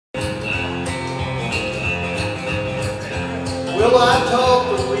I taught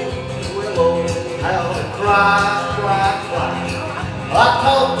the weeping willow how to cry, cry, cry. I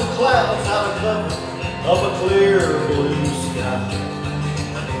taught the clouds how to cover up a clear blue sky.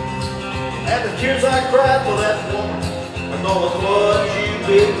 And the tears I cried for that woman are gonna flood you,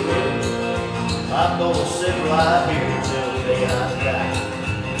 big river. I'm gonna sit right here till the day I die.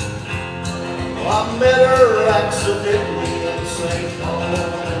 Well, I met her accidentally in St. Paul,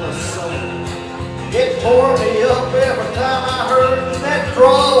 Minnesota. It tore me up every time I heard that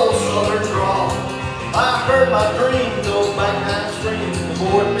drawl, southern drawl. I heard my dream go back downstream, the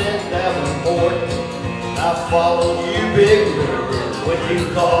Boardman Davenport. I followed you, big river, when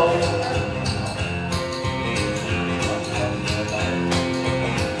you called.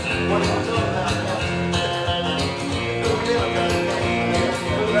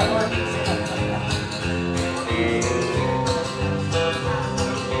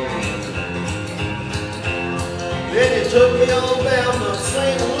 Then you took me on down to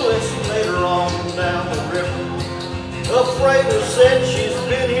St. Louis and later on down the river. The freighter said she's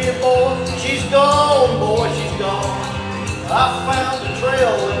been here, boy. She's gone, boy, she's gone. I found the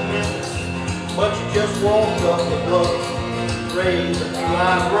trail in Memphis, but you just walked up the bluff, raised a few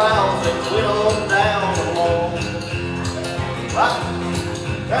eyebrows and went on down along. Right?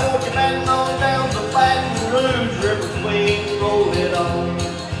 Now won't you batten on down to Baton Rouge, River Queen, roll it on.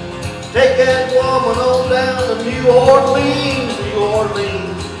 Take that woman on down to New Orleans, New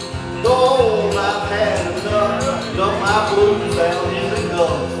Orleans. Go on, I've had enough. Dump my blues down in the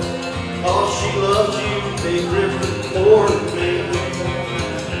Gulf. Cause she loves you, big river, more than me.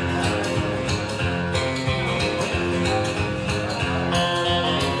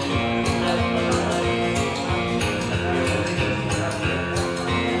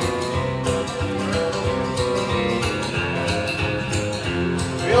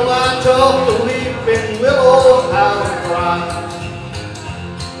 Well, I taught the weeping willow how to cry.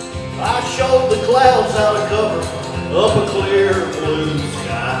 I showed the clouds how to cover up a clear blue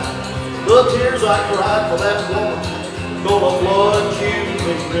sky. The tears I cried for that woman gonna flood you,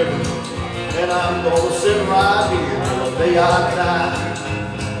 big river. And I'm gonna sit right here till the day I die.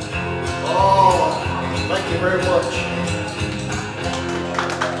 Oh,